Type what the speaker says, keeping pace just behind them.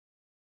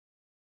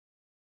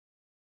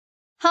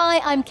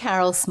Hi, I'm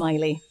Carol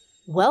Smillie.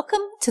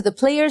 Welcome to the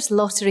Players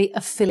Lottery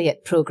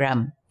Affiliate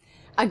Programme.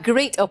 A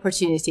great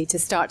opportunity to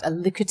start a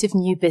lucrative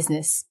new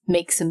business,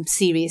 make some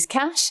serious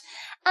cash,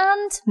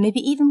 and maybe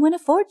even win a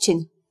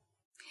fortune.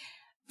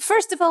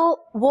 First of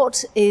all,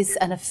 what is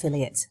an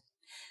affiliate?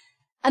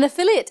 An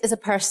affiliate is a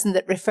person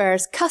that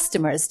refers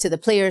customers to the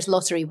Players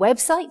Lottery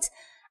website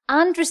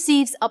and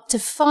receives up to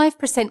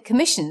 5%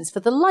 commissions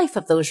for the life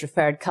of those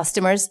referred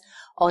customers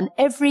on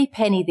every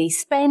penny they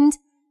spend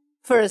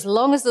for as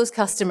long as those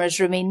customers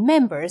remain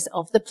members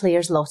of the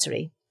Players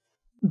Lottery.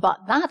 But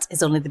that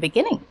is only the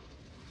beginning.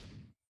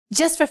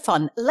 Just for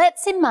fun,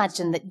 let's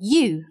imagine that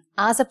you,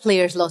 as a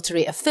Players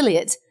Lottery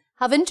affiliate,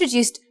 have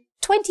introduced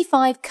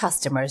 25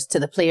 customers to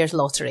the Players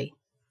Lottery.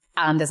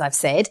 And as I've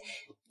said,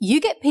 you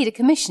get paid a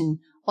commission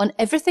on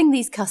everything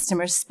these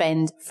customers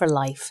spend for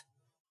life.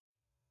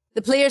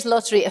 The Players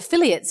Lottery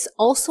affiliates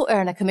also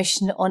earn a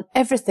commission on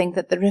everything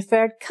that the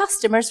referred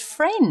customers'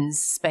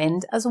 friends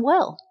spend as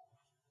well.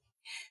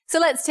 So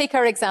let's take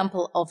our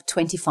example of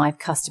 25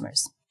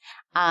 customers.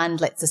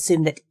 And let's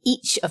assume that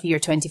each of your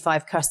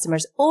 25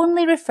 customers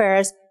only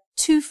refers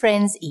 2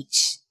 friends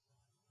each.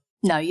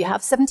 Now you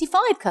have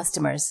 75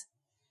 customers.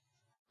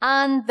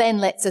 And then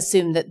let's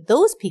assume that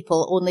those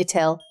people only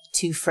tell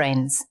 2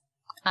 friends.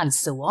 And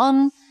so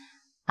on,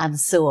 and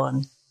so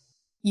on.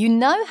 You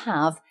now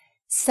have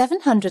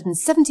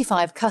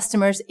 775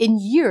 customers in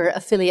your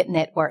affiliate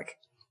network.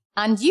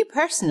 And you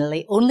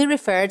personally only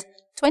referred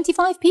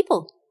 25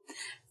 people.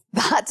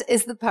 That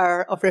is the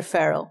power of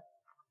referral.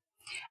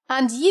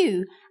 And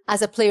you,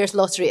 as a Players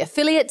Lottery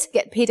affiliate,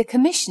 get paid a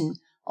commission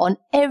on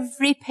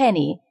every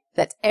penny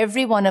that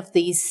every one of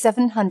these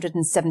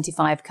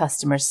 775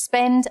 customers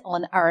spend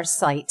on our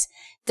site,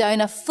 down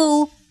a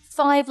full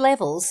 5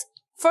 levels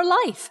for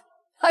life.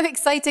 How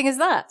exciting is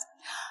that?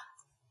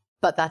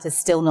 But that is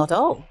still not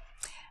all.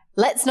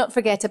 Let's not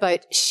forget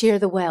about share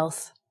the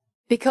wealth.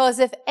 Because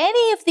if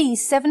any of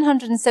these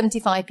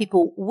 775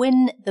 people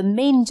win the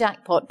main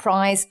jackpot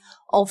prize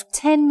of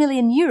 10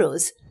 million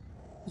euros,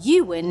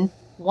 you win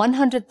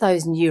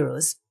 100,000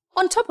 euros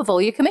on top of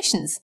all your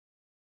commissions.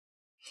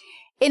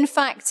 In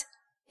fact,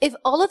 if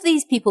all of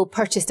these people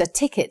purchased a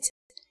ticket,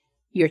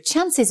 your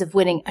chances of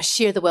winning a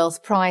Share the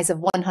Wealth prize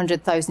of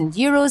 100,000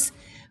 euros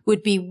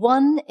would be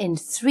 1 in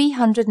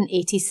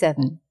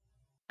 387.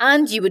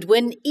 And you would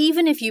win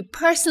even if you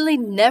personally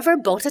never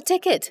bought a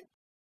ticket.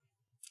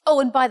 Oh,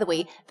 and by the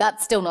way,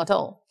 that's still not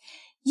all.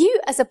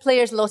 You, as a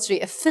Players Lottery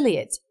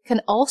affiliate,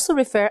 can also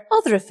refer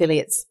other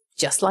affiliates,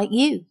 just like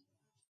you.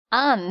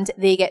 And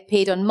they get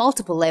paid on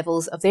multiple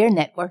levels of their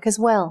network as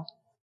well.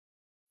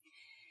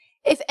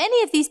 If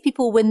any of these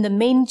people win the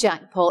main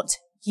jackpot,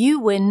 you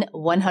win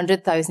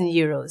 100,000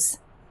 euros.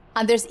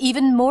 And there's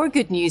even more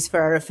good news for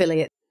our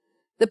affiliate.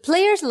 The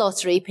Players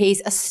Lottery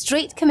pays a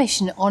straight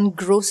commission on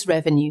gross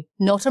revenue,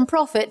 not on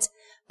profit,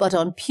 but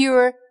on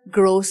pure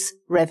gross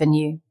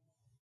revenue.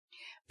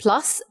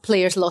 Plus,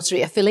 Players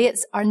Lottery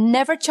affiliates are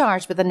never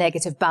charged with a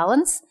negative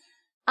balance,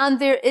 and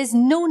there is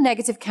no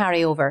negative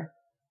carryover,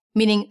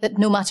 meaning that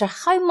no matter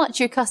how much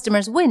your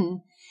customers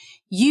win,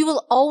 you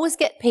will always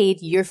get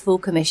paid your full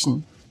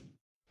commission.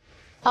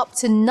 Up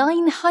to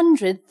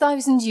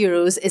 900,000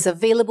 euros is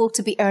available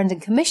to be earned in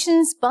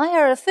commissions by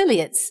our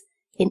affiliates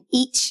in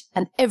each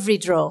and every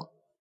draw.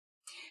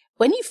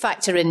 When you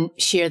factor in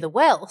Share the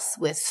Wealth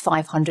with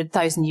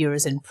 500,000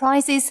 euros in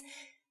prizes,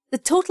 the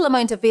total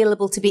amount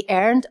available to be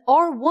earned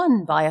or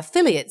won by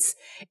affiliates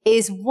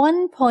is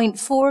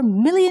 1.4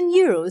 million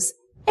euros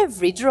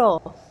every draw.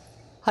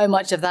 How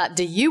much of that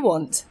do you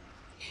want?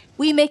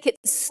 We make it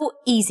so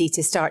easy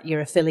to start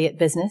your affiliate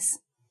business.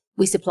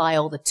 We supply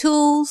all the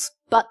tools,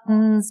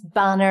 buttons,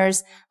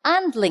 banners,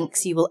 and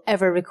links you will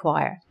ever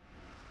require.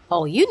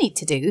 All you need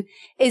to do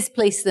is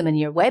place them in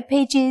your web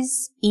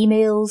pages,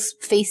 emails,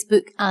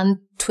 Facebook, and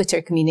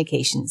Twitter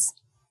communications.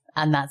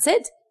 And that's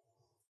it.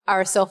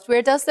 Our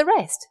software does the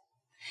rest.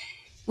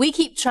 We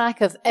keep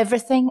track of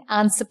everything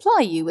and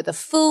supply you with a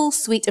full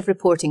suite of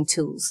reporting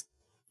tools.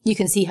 You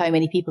can see how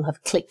many people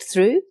have clicked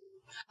through,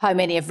 how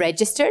many have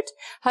registered,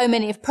 how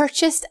many have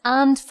purchased,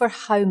 and for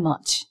how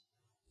much.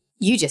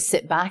 You just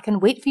sit back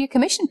and wait for your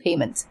commission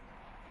payment.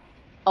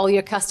 All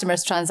your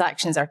customers'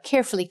 transactions are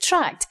carefully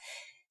tracked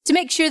to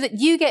make sure that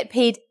you get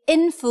paid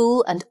in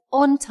full and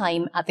on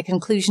time at the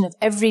conclusion of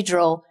every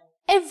draw,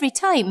 every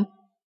time,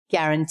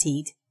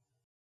 guaranteed.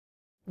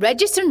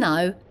 Register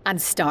now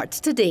and start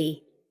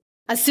today.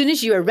 As soon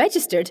as you are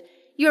registered,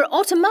 you are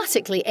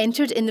automatically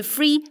entered in the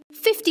free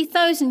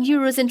 50,000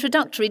 euros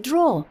introductory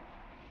draw.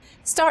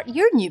 Start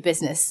your new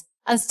business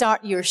and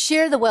start your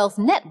Share the Wealth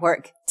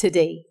network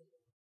today.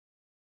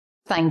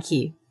 Thank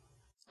you.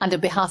 And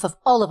on behalf of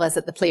all of us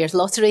at the Players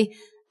Lottery,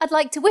 I'd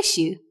like to wish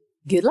you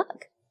good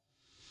luck.